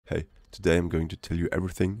Hey, today I'm going to tell you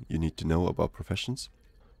everything you need to know about professions.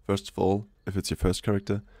 First of all, if it's your first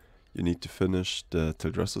character, you need to finish the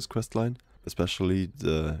Tildressus questline, especially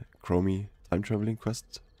the Chromie time traveling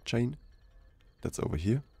quest chain. That's over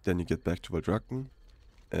here. Then you get back to Valdrakken,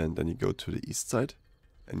 and then you go to the east side,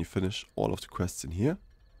 and you finish all of the quests in here,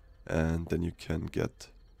 and then you can get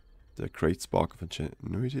the Great Spark of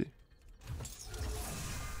Ingenuity.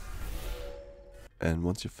 And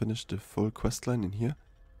once you finish the full questline in here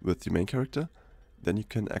with your main character, then you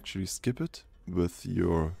can actually skip it with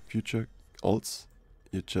your future alts.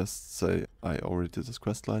 You just say, I already did this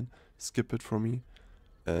questline, skip it for me,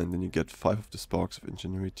 and then you get 5 of the Sparks of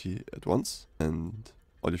Ingenuity at once, and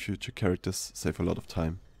all your future characters save a lot of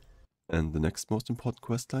time. And the next most important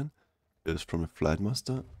questline is from a Flight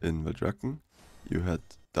Master in Valdrakken. You head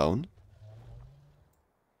down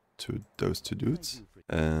to those two dudes,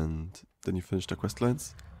 and then you finish the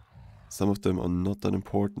questlines. Some of them are not that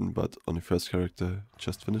important, but on your first character,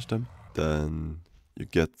 just finish them. Then you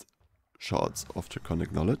get shards of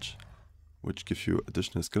draconic knowledge, which give you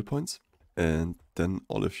additional skill points. And then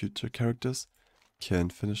all your future characters can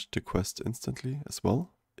finish the quest instantly as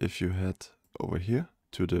well. If you head over here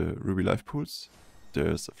to the Ruby Life Pools,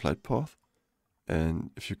 there's a flight path. And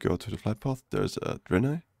if you go to the flight path, there's a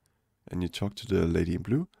Draenei, and you talk to the lady in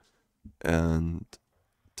blue and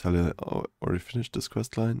tell her, oh, I already finished this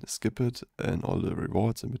quest line, skip it, and all the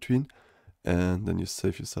rewards in between, and then you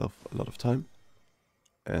save yourself a lot of time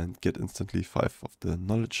and get instantly 5 of the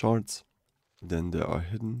knowledge shards. Then there are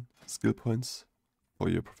hidden skill points for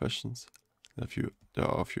your professions. There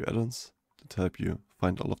are a few add-ons that help you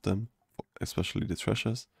find all of them, especially the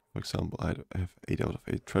treasures. For example, I have 8 out of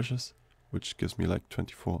 8 treasures, which gives me like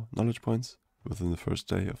 24 knowledge points within the first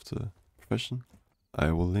day of the profession.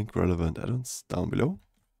 I will link relevant add-ons down below.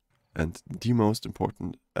 And the most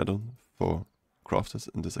important add-on for crafters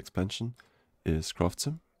in this expansion is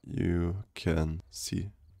Craftsim. You can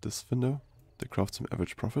see this window, the Craftsim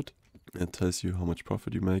average profit. It tells you how much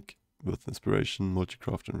profit you make with inspiration,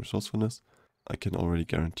 multicraft, and resourcefulness. I can already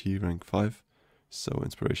guarantee rank 5, so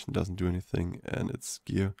inspiration doesn't do anything, and it's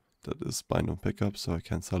gear that is bind on pickup, so I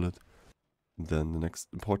can't sell it. Then the next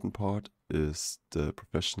important part is the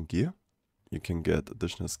profession gear. You can get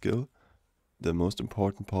additional skill. The most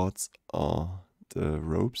important parts are the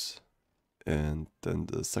robes, and then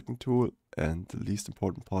the second tool, and the least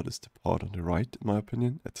important part is the part on the right, in my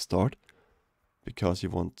opinion, at the start, because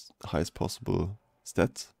you want the highest possible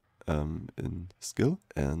stats in skill,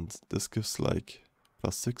 and this gives like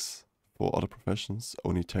 +6 for other professions.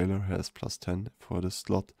 Only Tailor has +10 for this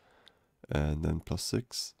slot, and then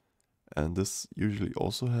 +6, and this usually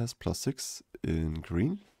also has +6 in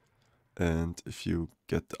green. And if you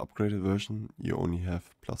get the upgraded version, you only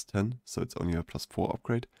have +10, so it's only a +4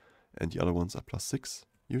 upgrade, and the other ones are +6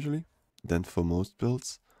 usually. Then for most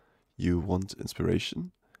builds, you want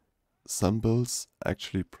inspiration. Some builds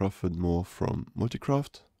actually profit more from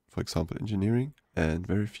multicraft, for example engineering, and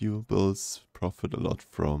very few builds profit a lot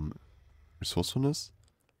from resourcefulness.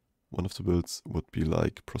 One of the builds would be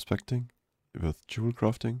like prospecting with jewel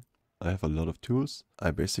crafting. I have a lot of tools.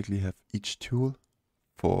 I basically have each tool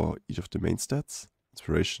for each of the main stats,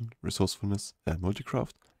 inspiration, resourcefulness, and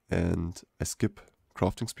multicraft, and I skip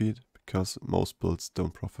crafting speed because most builds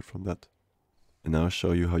don't profit from that. And now I'll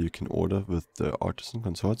show you how you can order with the Artisan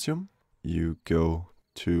Consortium. You go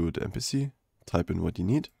to the NPC, type in what you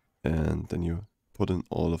need, and then you put in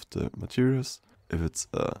all of the materials. If it's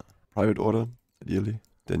a private order, ideally,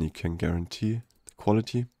 then you can guarantee the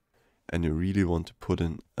quality, and you really want to put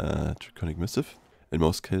in a Draconic Missive. In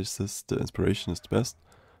most cases, the inspiration is the best,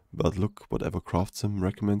 but look whatever Craftsim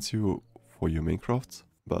recommends you for your main crafts.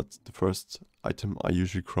 But the first item I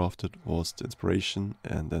usually crafted was the inspiration,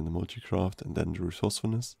 and then the multicraft, and then the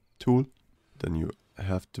resourcefulness tool. Then you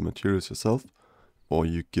have the materials yourself, or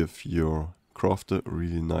you give your crafter a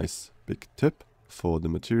really nice big tip for the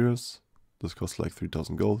materials. This costs like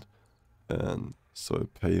 3000 gold, and so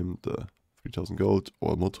I pay him the 3000 gold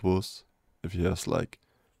or multiples. If he has like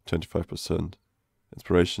 25%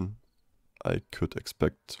 inspiration, I could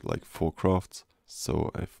expect like 4 crafts, so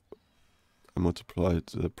I multiplied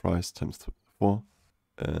the price times 4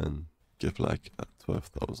 and give like a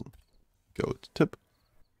 12,000 gold tip.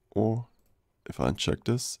 Or if I uncheck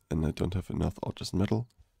this and I don't have enough Artisan metal,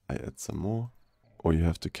 I add some more. Or you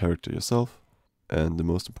have the character yourself. And the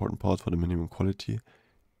most important part for the minimum quality,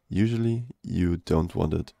 usually you don't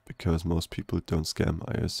want it because most people don't scam,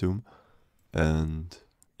 I assume, and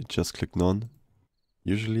you just click none.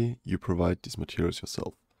 Usually you provide these materials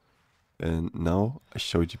yourself. And now I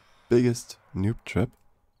show you the biggest noob trap,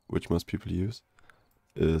 which most people use,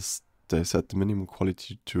 is they set the minimum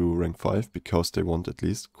quality to rank 5 because they want at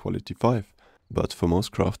least quality 5. But for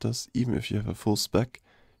most crafters, even if you have a full spec,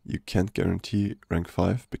 you can't guarantee rank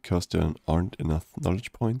 5 because there aren't enough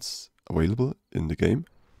knowledge points available in the game.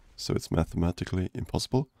 So it's mathematically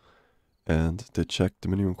impossible. And they check the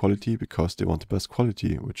minimum quality because they want the best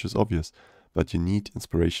quality, which is obvious. But you need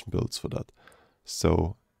inspiration builds for that.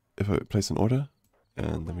 So if I place an order,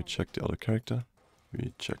 and then we check the other character,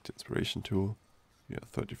 we check the inspiration tool, we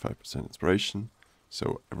have 35% inspiration,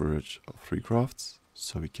 so average of 3 crafts,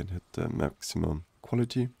 so we can hit the maximum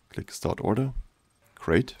quality. Click start order,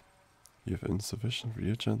 create, you have insufficient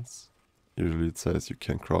reagents. Usually it says you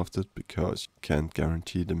can't craft it because you can't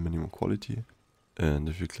guarantee the minimum quality. And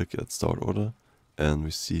if you click at start order, and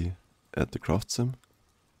we see at the Craftsim,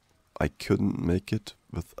 I couldn't make it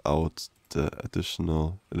without the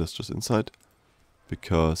additional illustrious insight,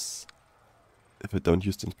 because if I don't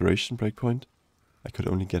use the inspiration breakpoint, I could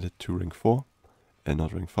only get it to rank 4 and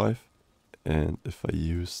not rank 5. And if I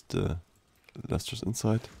use the illustrious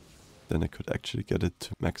insight, then I could actually get it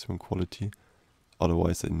to maximum quality.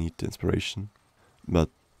 Otherwise I need the inspiration. But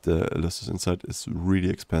the illustrious insight is really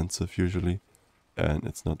expensive usually, and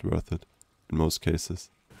it's not worth it in most cases.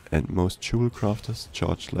 And most jewel crafters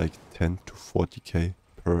charge like 10 to 40k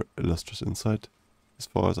per illustrious insight, as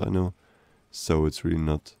far as I know. So it's really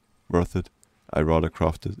not worth it. I rather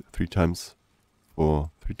craft it 3 times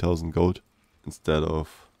for 3000 gold instead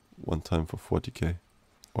of 1 time for 40k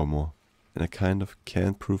or more. And I kind of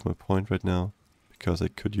can't prove my point right now because I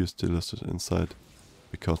could use the illustrious insight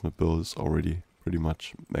because my build is already pretty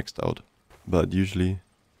much maxed out. But usually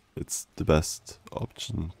it's the best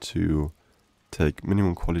option to take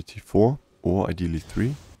minimum quality 4 or ideally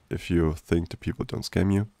 3 if you think the people don't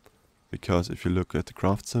scam you. Because if you look at the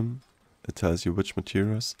Craftsim, it tells you which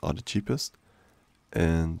materials are the cheapest,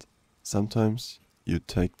 and sometimes you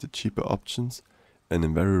take the cheaper options, and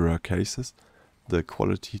in very rare cases the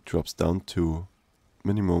quality drops down to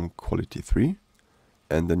minimum quality 3,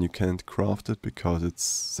 and then you can't craft it because it's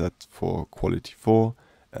set for quality 4,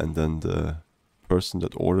 and then the person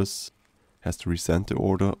that orders has to resend the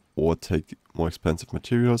order or take more expensive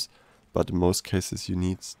materials. But in most cases you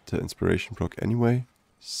need the inspiration proc anyway,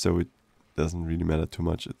 so it doesn't really matter too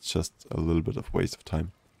much. It's just a little bit of waste of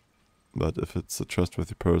time. But if it's a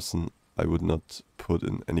trustworthy person, I would not put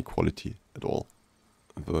in any quality at all.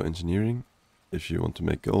 For engineering, if you want to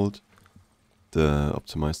make gold, the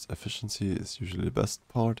optimized efficiency is usually the best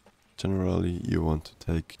part. Generally you want to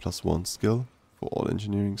take +1 skill for all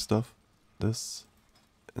engineering stuff. This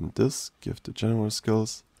and this give the general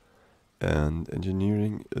skills, and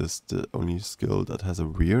engineering is the only skill that has a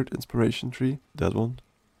weird inspiration tree. That one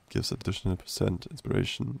gives additional %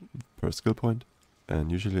 inspiration per skill point,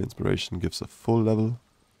 and usually inspiration gives a full level.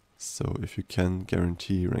 So if you can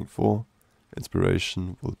guarantee rank 4,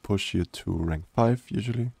 inspiration will push you to rank 5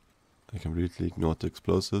 usually. I completely ignored the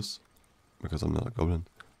explosives because I'm not a goblin.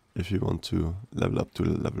 If you want to level up to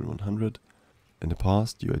level 100, in the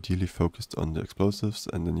past you ideally focused on the explosives,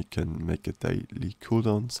 and then you can make a daily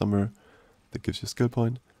cooldown somewhere that gives you a skill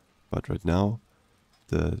point. But right now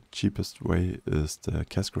the cheapest way is the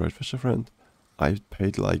Cascarite Fisher Friend. I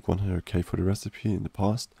paid like 100k for the recipe in the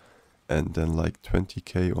past, and then like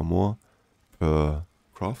 20k or more per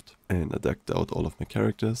craft, and I decked out all of my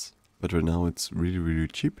characters. But right now it's really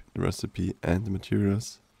cheap, the recipe and the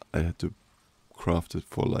materials. I had to craft it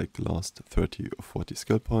for like the last 30 or 40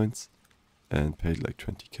 skill points and paid like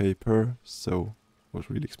 20k per, so it was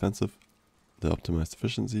really expensive. The optimized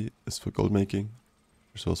efficiency is for gold making,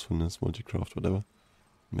 resourcefulness, multi-craft, whatever.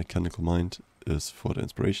 Mechanical mind is for the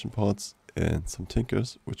inspiration parts, and some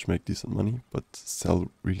tinkers which make decent money but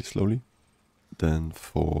sell really slowly. Then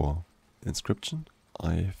for inscription,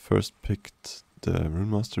 I first picked the rune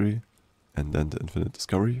mastery and then the infinite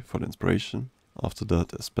discovery for the inspiration. After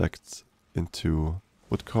that I specced into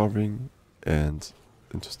wood carving and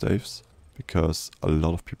into staves, because a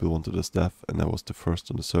lot of people wanted a staff and I was the first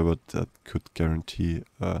on the server that could guarantee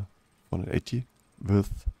 180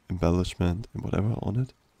 with embellishment and whatever on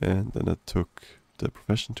it. And then I took the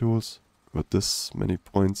profession tools. With this many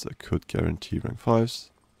points I could guarantee rank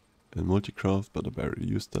 5s in multicraft, but I barely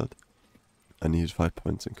used that. I needed 5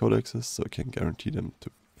 points in codexes, so I can guarantee them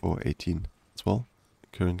for 18 as well.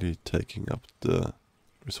 Currently taking up the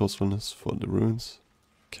resourcefulness for the runes,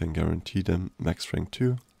 can guarantee them max rank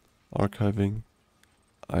 2. Archiving,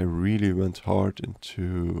 I really went hard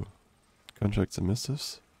into contracts and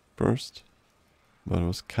missives first, but it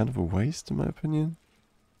was kind of a waste in my opinion.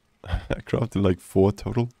 I crafted like 4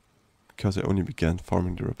 total, because I only began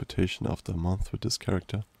farming the reputation after a month with this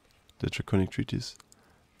character. The draconic treaties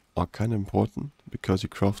are kind of important because you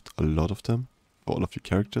craft a lot of them for all of your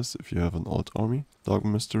characters if you have an alt army. Dark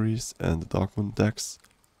Mysteries and the Darkmoon decks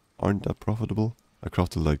aren't that profitable. I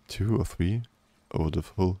crafted like 2 or 3 over the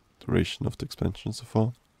full duration of the expansion so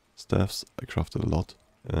far. Staffs I crafted a lot,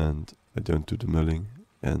 and I don't do the milling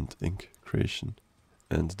and ink creation.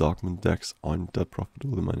 And the Darkmoon decks aren't that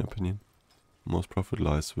profitable in my opinion. Most profit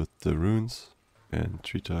lies with the runes and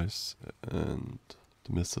treatise and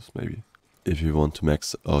the missives maybe. If you want to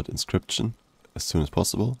max out inscription as soon as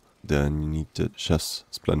possible, then you need the Chef's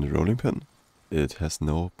Splendid Rolling Pin. It has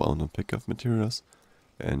no bound on pickup materials,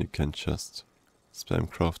 and you can just spam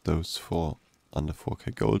craft those for under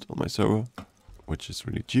 4k gold on my server, which is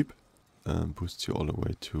really cheap and boosts you all the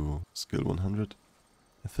way to skill 100.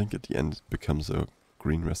 I think at the end it becomes a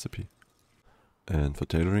green recipe. And for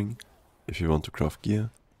tailoring, if you want to craft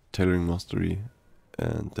gear, tailoring mastery,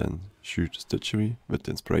 and then shoot stitchery with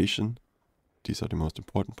the inspiration, these are the most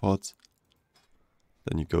important parts.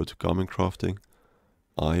 Then you go to garment crafting.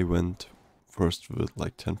 I went first with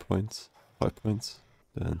like 10 points, 5 points,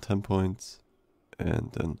 then 10 points,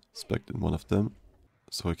 and then spec'd in one of them,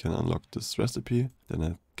 so I can unlock this recipe. Then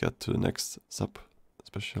I get to the next sub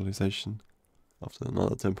specialization. After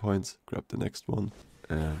another 10 points, grab the next one,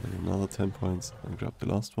 and then another 10 points, and grab the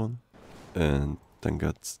last one. And then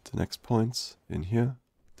got the next points in here.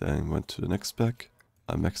 Then went to the next spec.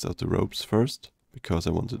 I maxed out the ropes first, because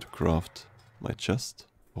I wanted to craft my chest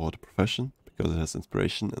for the profession, because it has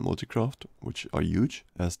inspiration and multicraft, which are huge.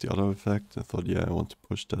 As the other effect, I thought, yeah, I want to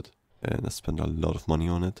push that. And I spent a lot of money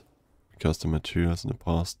on it, because the materials in the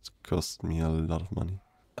past cost me a lot of money.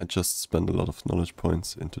 I just spent a lot of knowledge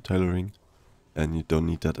points into tailoring, and you don't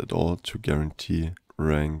need that at all to guarantee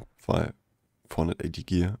rank 480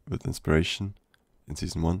 gear with inspiration in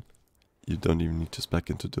season 1. You don't even need to spec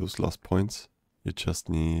into those last points. You just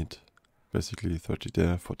need basically 30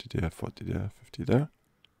 there, 40 there, 40 there, 50 there.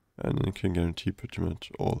 And then you can guarantee pretty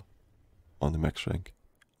much all on the max rank,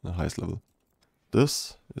 on the highest level.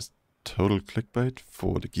 This is total clickbait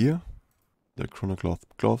for the gear. The chronocloth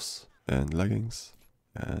gloves and leggings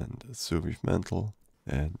and a survive mantle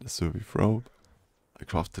and a survive robe. I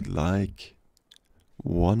crafted like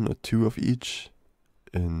 1 or 2 of each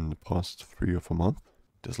in the past 3 or 4 months.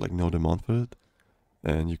 There's like no demand for it,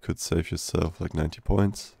 and you could save yourself like 90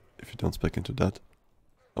 points if you don't spec into that.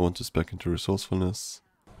 I want to spec into resourcefulness,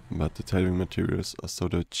 but the tailoring materials are so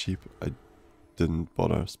that cheap I didn't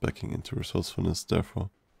bother speccing into resourcefulness therefore,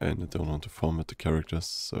 and I don't want to format the characters,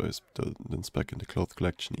 so I didn't spec into cloth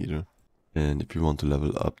collection either. And if you want to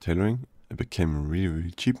level up tailoring, it became really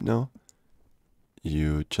cheap now.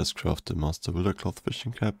 You just craft the Master Wilder Cloth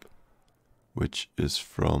fishing cap, which is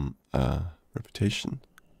from Reputation.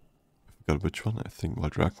 I forgot which one, I think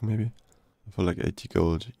Wild Dragon maybe. For like 80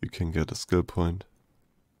 gold you can get a skill point.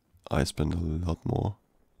 I spent a lot more.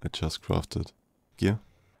 I just crafted gear,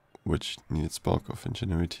 which needed Spark of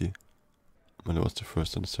Ingenuity. And I was the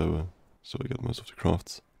first on the server, so I got most of the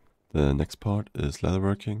crafts. The next part is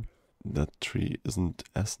leatherworking. That tree isn't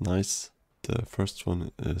as nice. The first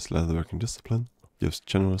one is leatherworking discipline. Gives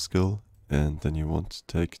general skill, and then you want to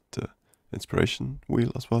take the inspiration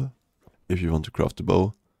wheel as well. If you want to craft the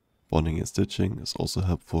bow, bonding and stitching is also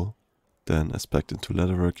helpful. Then I spec'd into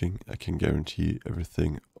leatherworking. I can guarantee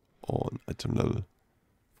everything on item level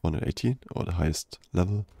 480 or the highest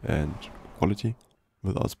level and quality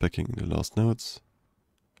without speccing in the last nodes.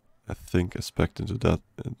 I think I spec'd into that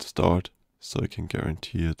at the start, so I can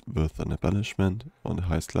guarantee it with an embellishment on the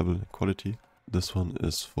highest level and quality. This one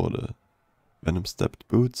is for the Venom stepped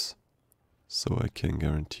boots, so I can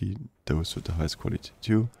guarantee those with the highest quality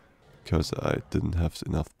too, because I didn't have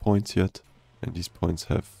enough points yet, and these points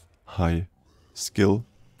have high skill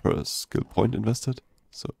per skill point invested.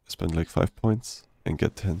 So I spend like 5 points and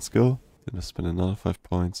get 10 skill, then I spend another 5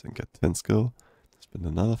 points and get 10 skill, spend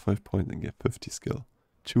another 5 points and get 50 skill.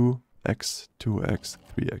 2x, 2x,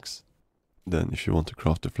 3x. Then if you want to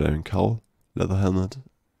craft the flaring cowl, leather helmet,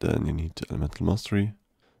 then you need the elemental mastery.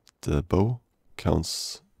 The bow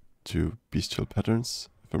counts to bestial patterns,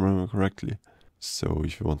 if I remember correctly. So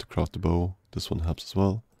if you want to craft the bow, this one helps as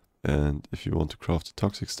well. And if you want to craft the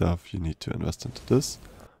toxic stuff, you need to invest into this.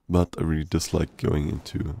 But I really dislike going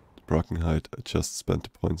into the Brackenhide. I just spent the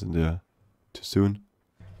points in there too soon,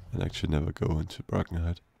 and actually never go into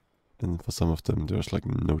Brackenhide. And for some of them there's like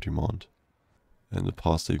no demand. In the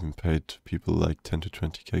past I even paid people like 10 to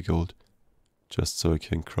 20k gold, just so I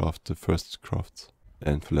can craft the first crafts.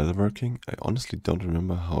 And for leatherworking, I honestly don't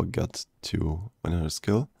remember how I got to 100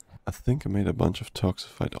 skill. I think I made a bunch of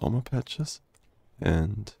toxified armor patches,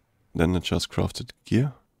 and then I just crafted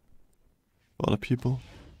gear for other people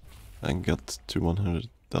and got to 100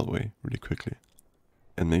 that way really quickly.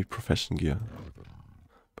 and maybe profession gear.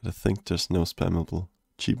 But I think there's no spammable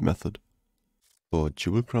cheap method. For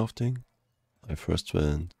jewel crafting, I first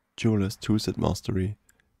went Jeweler's 2-set mastery,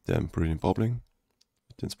 then brilliant bobbling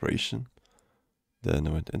with inspiration. Then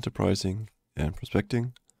I went enterprising and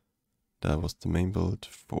prospecting. That was the main build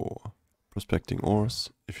for prospecting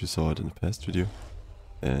ores, if you saw it in the past video.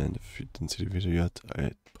 And if you didn't see the video yet,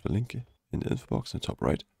 I put a link in the info box in the top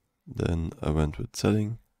right. Then I went with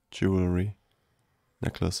selling, jewelry,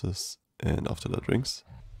 necklaces, and after that rings.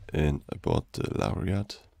 And I bought the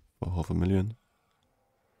Laureate for $500,000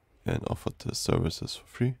 and offered the services for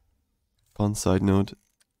free. Fun side note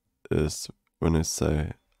is when I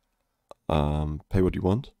say pay what you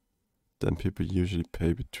want, then people usually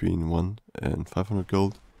pay between 1 and 500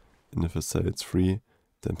 gold. And if I say it's free,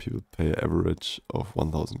 then people pay an average of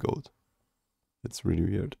 1000 gold. It's really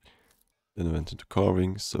weird. Then I went into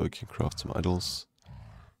carving so I can craft some idols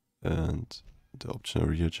and the optional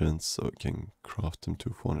reagents so I can craft them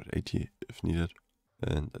to 480 if needed.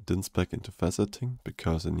 And I didn't spec into faceting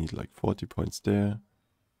because I need like 40 points there.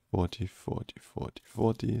 40, 40, 40,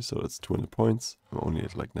 40, so that's 200 points. I'm only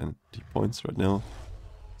at like 90 points right now.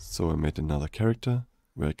 So I made another character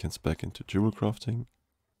where I can spec into jewel crafting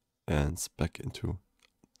and spec into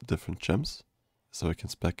different gems. So I can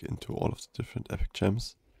spec into all of the different epic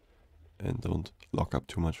gems and don't lock up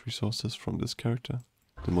too much resources from this character.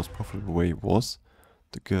 The most profitable way was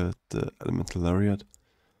to get the elemental lariat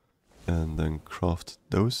and then craft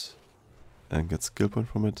those and get skill point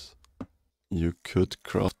from it. You could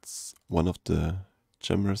craft one of the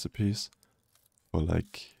gem recipes for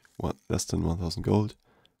like less than 1000 gold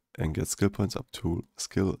and get skill points up to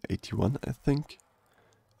skill 81, I think.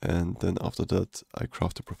 And then after that I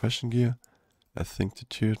crafted profession gear. I think the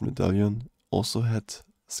tiered medallion also had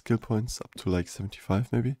skill points up to like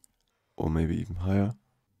 75 maybe, or maybe even higher.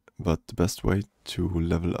 But the best way to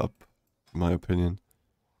level up, in my opinion,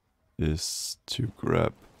 is to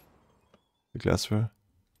grab the glassware,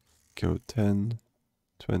 go 10,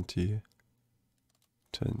 20,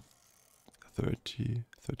 10, 30,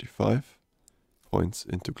 35 points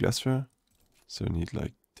into glassware. So you need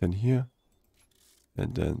like 10 here,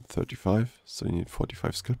 and then 35, so you need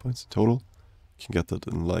 45 skill points in total. You can get that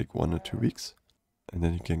in like 1 or 2 weeks. And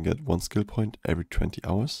then you can get 1 skill point every 20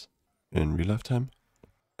 hours in real life time.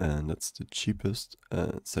 And that's the cheapest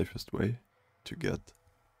and safest way to get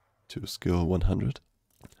to skill 100.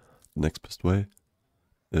 The next best way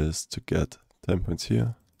is to get 10 points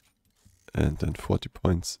here and then 40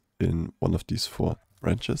 points in one of these 4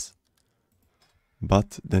 branches.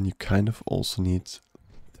 But then you kind of also need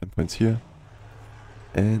 10 points here.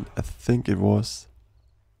 And I think it was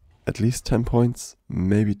at least 10 points,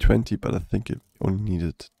 maybe 20, but I think it only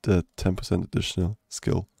needed the 10% additional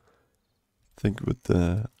skill. I think with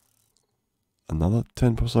the another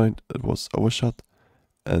 10% it was overshot,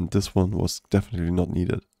 and this one was definitely not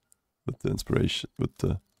needed with the inspiration, with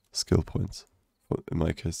the skill points, in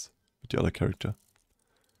my case, with the other character.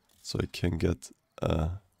 So I can get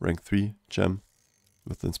a rank 3 gem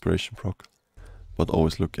with the inspiration proc, but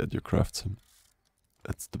always look at your Craftsim.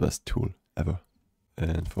 It's the best tool ever.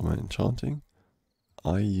 And for my enchanting,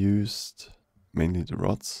 I used mainly the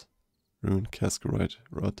rods, Rune Cascarite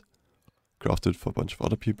rod, crafted for a bunch of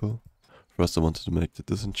other people. First I wanted to make the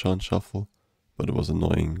disenchant shuffle, but it was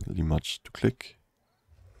annoyingly much to click,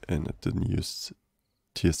 and I didn't use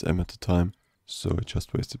TSM at the time, so I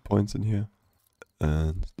just wasted points in here.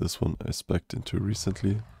 And this one I spec'd into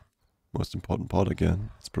recently. Most important part again,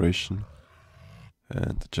 inspiration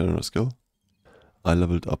and the general skill. I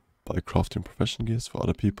leveled up by crafting profession gears for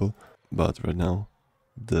other people, but right now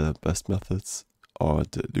the best methods are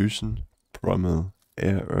the illusion, primal,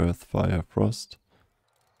 air, earth, fire, frost,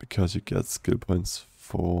 because you get skill points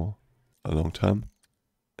for a long time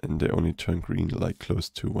and they only turn green like close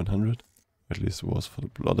to 100. At least it was for the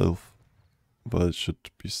blood elf, but it should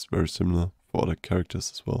be very similar for other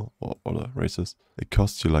characters as well, or other races. It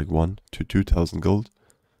costs you like 1 to 2000 gold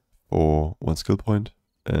for 1 skill point,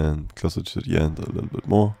 and closer to the end a little bit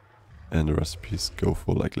more. And the recipes go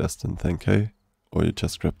for like less than 10k, or you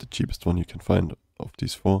just grab the cheapest one you can find of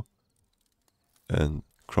these 4 and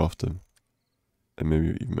craft them, and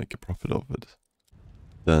maybe even make a profit of it.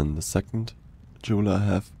 Then the second jeweler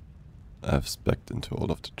I have spec'd into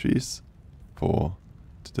all of the trees for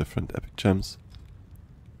the different epic gems,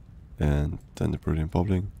 and then the brilliant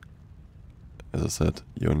bobbling. As I said,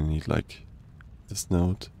 you only need like this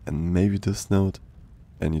node and maybe this node,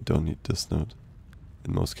 and you don't need this node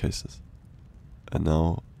in most cases. And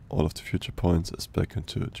now all of the future points is back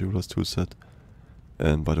into Jeweler's 2-set.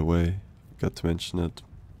 And by the way, I forgot to mention it,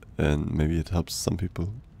 and maybe it helps some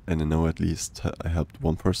people and I know at least I helped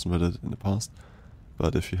one person with it in the past.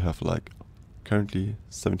 But if you have like currently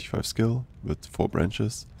 75 skill with 4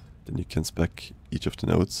 branches, then you can spec each of the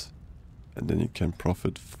nodes, and then you can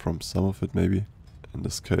profit from some of it maybe. In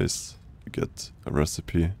this case, you get a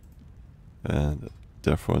recipe and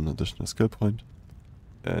therefore an additional skill point.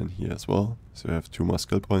 And here as well, so you have 2 more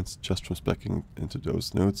skill points just from speccing into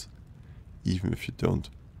those nodes, even if you don't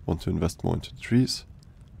want to invest more into the trees.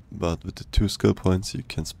 But with the 2 skill points you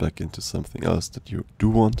can spec into something else that you do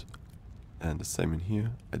want. And the same in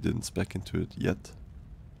here, I didn't spec into it yet,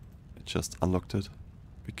 I just unlocked it,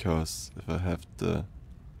 because if I have the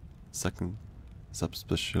second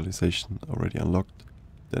sub-specialization already unlocked,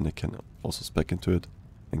 then I can also spec into it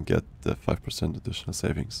and get the 5% additional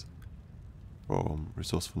savings from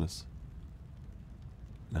resourcefulness.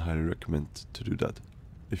 And I highly recommend to do that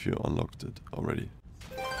if you unlocked it already.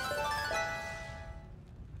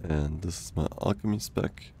 And this is my alchemy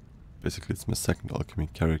spec. Basically it's my second alchemy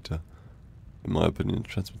character. In my opinion,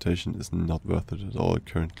 transmutation is not worth it at all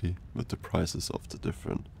currently with the prices of the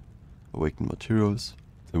different awakened materials.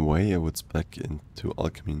 The way I would spec into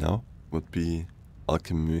alchemy now would be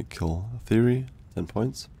alchemical theory, 10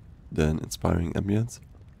 points, then inspiring ambience,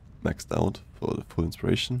 maxed out for the full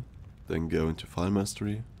inspiration, then go into file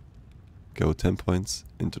mastery, go 10 points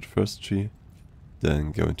into the first tree,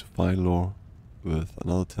 then go into file lore with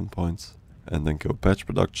another 10 points, and then go batch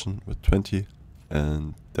production with 20,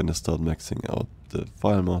 and then I start maxing out the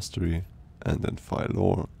file mastery and then file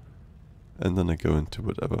lore, and then I go into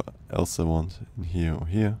whatever else I want in here or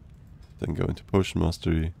here, then go into potion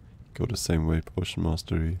mastery, go the same way, potion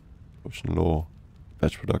mastery, potion lore,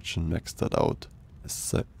 batch production, max that out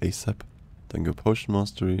ASAP, then go potion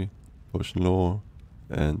mastery, potion lore,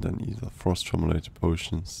 and then either frost formulated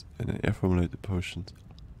potions and then air formulated potions.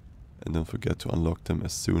 And don't forget to unlock them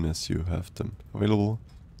as soon as you have them available,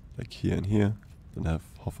 like here and here. Then have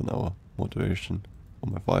half an hour motivation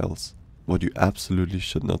on my files. What you absolutely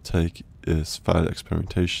should not take is file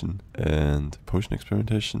experimentation and potion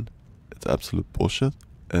experimentation. It's absolute bullshit.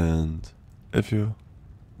 And if you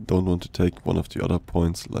don't want to take one of the other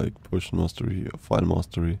points like potion mastery or file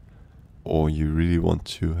mastery, or you really want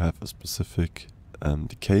to have a specific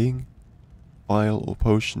decaying file or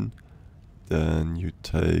potion, then you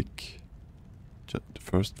take the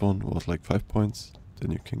first one was like 5 points,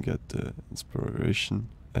 then you can get the inspiration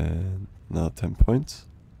and another 10 points.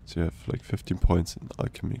 So you have like 15 points in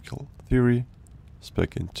alchemical theory,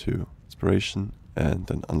 spec into inspiration, and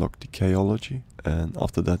then unlock decayology. And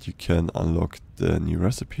after that you can unlock the new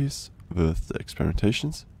recipes with the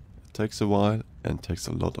experimentations. It takes a while and takes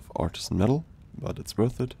a lot of Artisan metal, but it's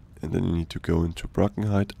worth it. And then you need to go into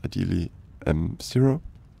Brackenhide, ideally M0.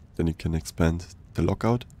 Then you can expand the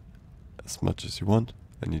lockout as much as you want,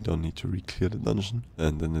 and you don't need to re-clear the dungeon.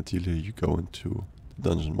 And then ideally you go into the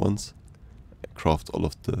dungeon once, craft all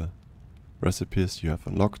of the recipes you have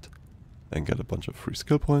unlocked, and get a bunch of free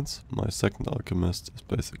skill points. My second alchemist is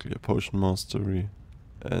basically a potion mastery,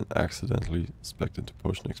 and accidentally spec'd into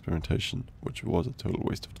potion experimentation, which was a total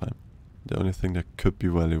waste of time. The only thing that could be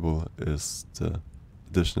valuable is the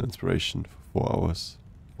additional inspiration for 4 hours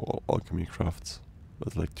for alchemy crafts.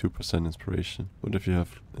 But like 2% inspiration. But if you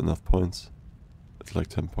have enough points, it's like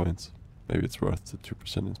 10 points. Maybe it's worth the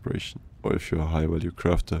 2% inspiration. Or if you're a high value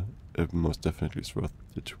crafter, it most definitely is worth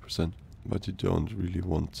the 2%. But you don't really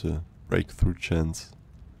want to breakthrough chance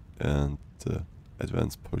and the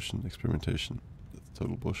advanced potion experimentation. That's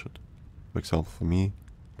total bullshit. For example, for me,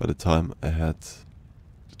 by the time I had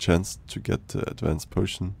the chance to get the advanced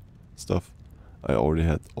potion stuff, I already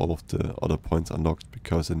had all of the other points unlocked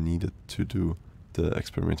because I needed to do the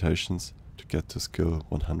experimentations to get to skill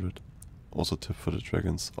 100. Also tip for the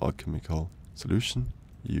dragon's alchemical solution.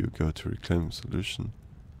 You go to reclaim solution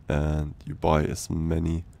and you buy as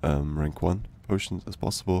many rank 1 potions as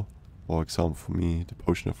possible. For example, for me the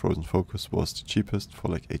potion of frozen focus was the cheapest for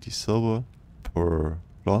like 80 silver per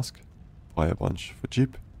flask. Buy a bunch for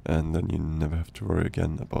cheap and then you never have to worry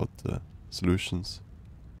again about the solutions.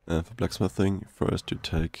 And for blacksmithing, first you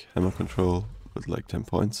take hammer control with like 10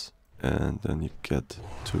 points. And then you get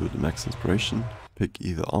to the max inspiration, pick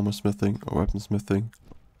either armor smithing or weaponsmithing,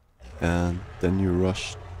 and then you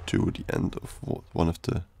rush to the end of one of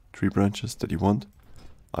the 3 branches that you want.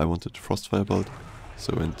 I wanted the frostfire belt,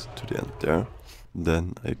 so I went to the end there.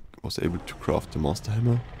 Then I was able to craft the master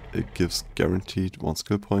hammer. It gives guaranteed 1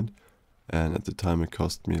 skill point, and at the time it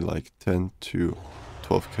cost me like 10 to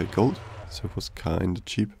 12k gold, so it was kinda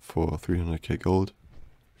cheap for 300k gold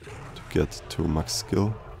to get to max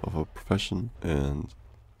skill of a profession. And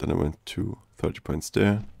then I went to 30 points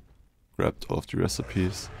there, grabbed all of the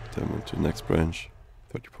recipes, then went to the next branch,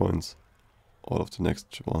 30 points, all of the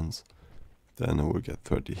next ones. Then I will get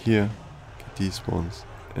 30 here, get these ones,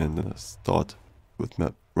 and then I start with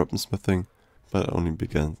weaponsmithing, but I only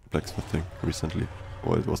began blacksmithing recently,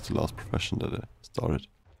 or it was the last profession that I started.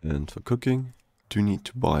 And for cooking, you need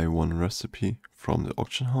to buy one recipe from the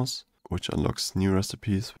auction house, which unlocks new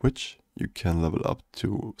recipes, which you can level up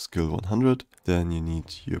to skill 100. Then you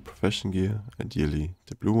need your profession gear, ideally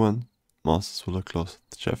the blue one, master solar cloth,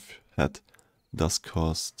 chef hat, does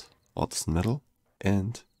cost Artisan metal,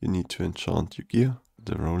 and you need to enchant your gear,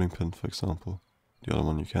 the rolling pin for example, the other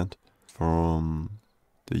one you can't. From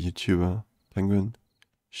the YouTuber Penguin,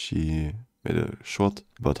 she made a short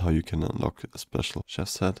about how you can unlock a special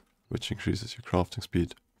chef's hat, which increases your crafting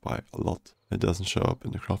speed by a lot. It doesn't show up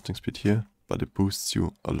in the crafting speed here, but it boosts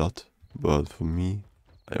you a lot. But for me,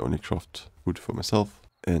 I only craft food for myself.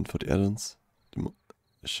 And for the add-ons, I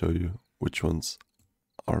show you which ones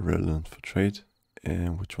are relevant for trade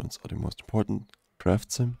and which ones are the most important.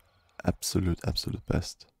 Craftsim, absolute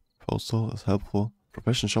best. Postal is helpful.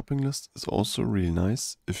 Profession shopping list is also really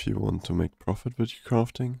nice if you want to make profit with your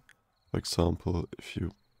crafting. For example, if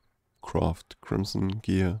you craft crimson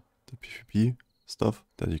gear, the PvP stuff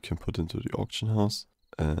that you can put into the auction house,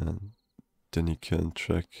 and then you can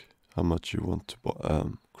track how much you want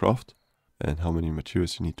to craft and how many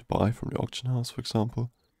materials you need to buy from the auction house, for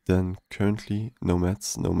example. Then currently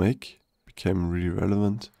nomads no make became really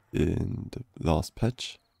relevant in the last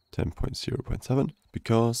patch 10.0.7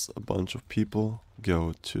 because a bunch of people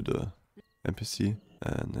go to the NPC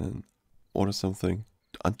and then order something,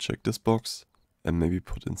 uncheck this box and maybe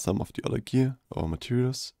put in some of the other gear or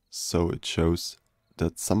materials, so it shows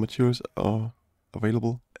that some materials are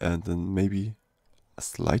available, and then maybe a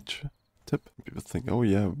slight tip. People think, oh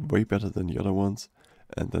yeah, way better than the other ones,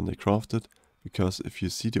 and then they craft it, because if you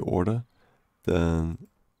see the order, then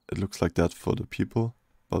it looks like that for the people,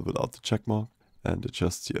 but without the check mark, and they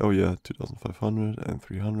just see, oh yeah, 2500 and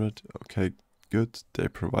 300, okay, good, they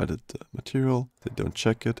provided the material, they don't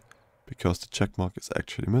check it, because the check mark is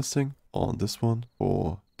actually missing on this one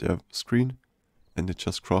or their screen, and they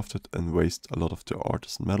just craft it and waste a lot of the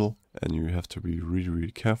artisan metal, and you have to be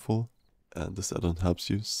really careful, and this add-on helps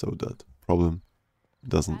you so that problem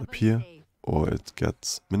doesn't appear or it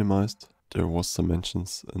gets minimized. There was some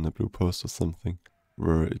mentions in the blue post or something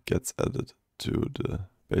where it gets added to the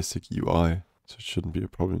basic UI, so it shouldn't be a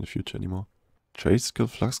problem in the future anymore. Trade skill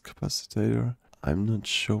Fluxcapacitator, I'm not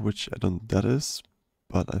sure which add-on that is,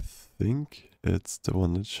 but I think it's the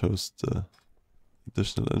one that shows the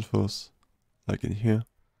additional infos, like in here.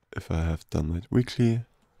 If I have done my weekly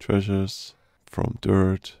treasures from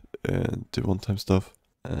dirt and the one-time stuff,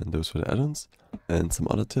 and those were the add-ons. And some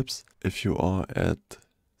other tips, if you are at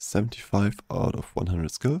 75 out of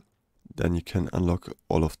 100 skill, then you can unlock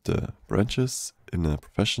all of the branches in a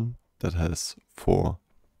profession that has 4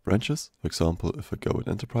 branches. For example, if I go with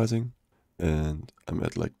enterprising and I'm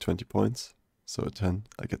at like 20 points, so at 10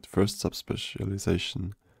 I get the first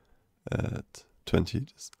sub-specialization, at 20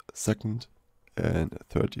 the second, and at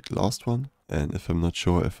 30 the last one. And if I'm not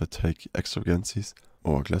sure if I take extravagancies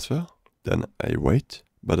or glassware, then I wait.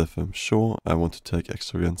 But if I'm sure I want to take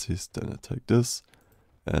extravagancies, then I take this.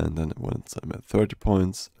 And then once I'm at 30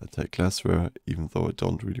 points, I take glassware, even though I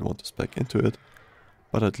don't really want to spec into it.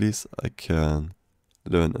 But at least I can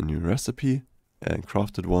learn a new recipe and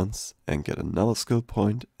craft it once and get another skill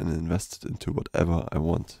point and invest it into whatever I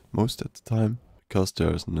want most at the time, because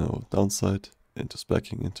there is no downside into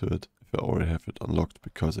speccing into it if I already have it unlocked,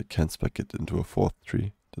 because I can't spec it into a fourth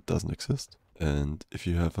tree that doesn't exist. And if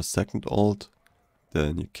you have a second alt,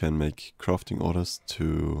 then you can make crafting orders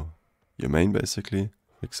to your main basically.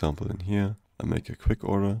 For example, in here I make a quick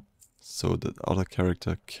order so that other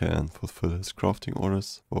character can fulfill his crafting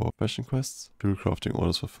orders for fashion quests. 2 crafting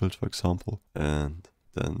orders fulfilled, for example, and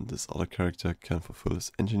then this other character can fulfill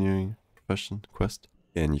his engineering profession quest.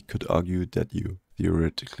 And you could argue that you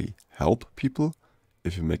theoretically help people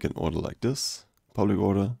if you make an order like this, public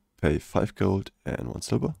order, pay 5 gold and 1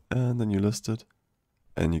 silver, and then you list it,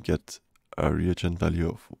 and you get a reagent value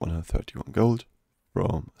of 131 gold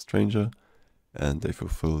from a stranger, and they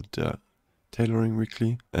fulfill their tailoring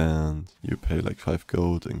weekly, and you pay like 5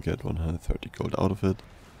 gold and get 130 gold out of it.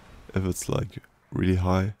 If it's like really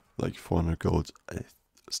high, like 400 gold, I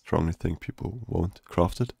strongly think people won't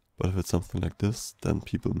craft it. But if it's something like this, then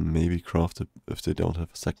people maybe craft it if they don't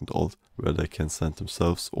have a second alt, where they can send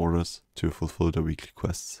themselves orders to fulfill their weekly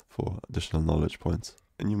quests for additional knowledge points.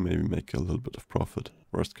 And you maybe make a little bit of profit.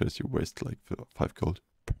 Worst case, you waste like 5 gold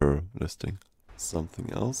per listing.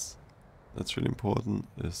 Something else that's really important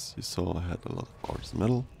is, you saw I had a lot of artisan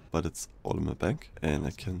metal. but it's all in my bank and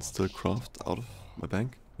I can still craft out of my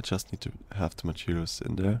bank. I just need to have the materials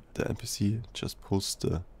in there. The NPC just pulls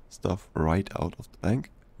the stuff right out of the bank,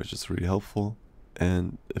 which is really helpful.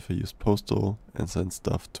 And if I use postal and send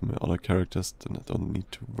stuff to my other characters, then I don't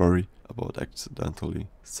need to worry about accidentally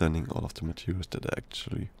sending all of the materials that I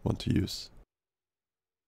actually want to use.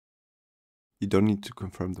 You don't need to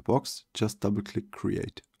confirm the box, just double click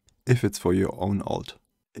create, if it's for your own alt.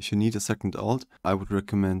 If you need a second alt, I would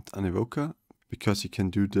recommend an evoker, because you can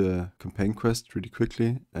do the campaign quest really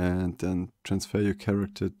quickly and then transfer your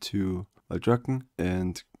character to Draken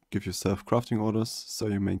and give yourself crafting orders so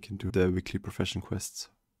your main can do the weekly profession quests.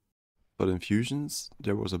 But in fusions,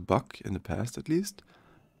 there was a bug in the past at least,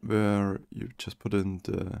 where you just put in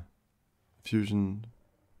the fusion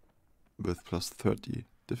with plus 30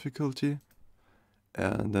 difficulty,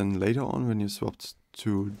 and then later on when you swapped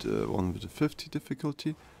to the one with the 50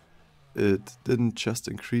 difficulty, it didn't just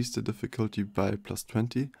increase the difficulty by plus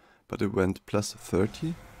 20, but it went plus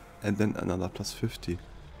 30 and then another plus 50.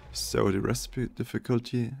 So the recipe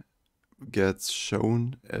difficulty gets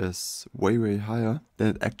shown as way higher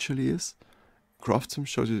than it actually is. Craftsim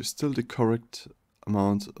shows you still the correct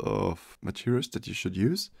amount of materials that you should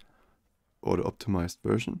use, or the optimized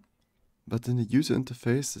version. But in the user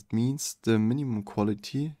interface it means the minimum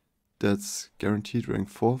quality that's guaranteed rank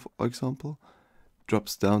 4, for example,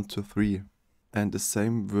 drops down to 3. And the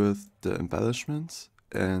same with the embellishments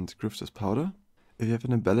and Grifter's powder. If you have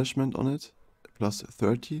an embellishment on it, plus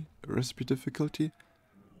 30 recipe difficulty,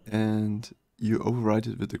 and you override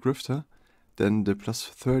it with the Grifter, then the plus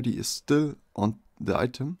 30 is still on the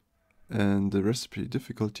item and the recipe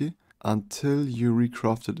difficulty until you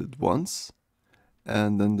recrafted it once,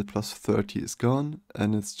 and then the plus 30 is gone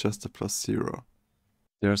and it's just a plus 0.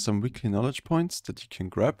 There are some weekly knowledge points that you can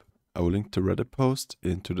grab. I will link the Reddit post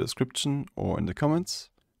into the description or in the comments,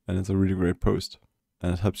 and it's a really great post.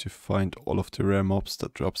 And it helps you find all of the rare mobs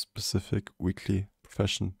that drop specific weekly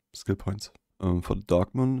profession skill points. For the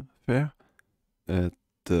Darkmoonfare, at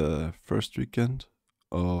the first weekend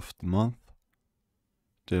of the month,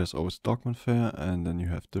 there's always Darkmoonfare, and then you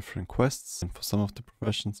have different quests. And for some of the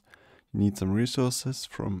professions, you need some resources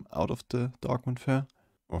from out of the Darkmoonfare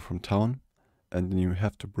or from town. And then you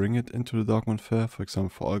have to bring it into the Darkmoonfare. For example,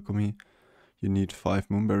 for alchemy, you need 5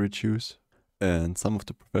 moonberry juice. And some of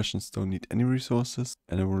the professions don't need any resources.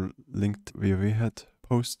 And I will link the WoW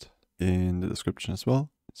post in the description as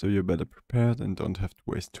well, so you're better prepared and don't have to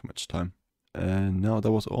waste too much time. And now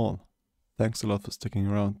that was all. Thanks a lot for sticking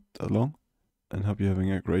around that long, and hope you're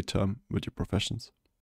having a great time with your professions.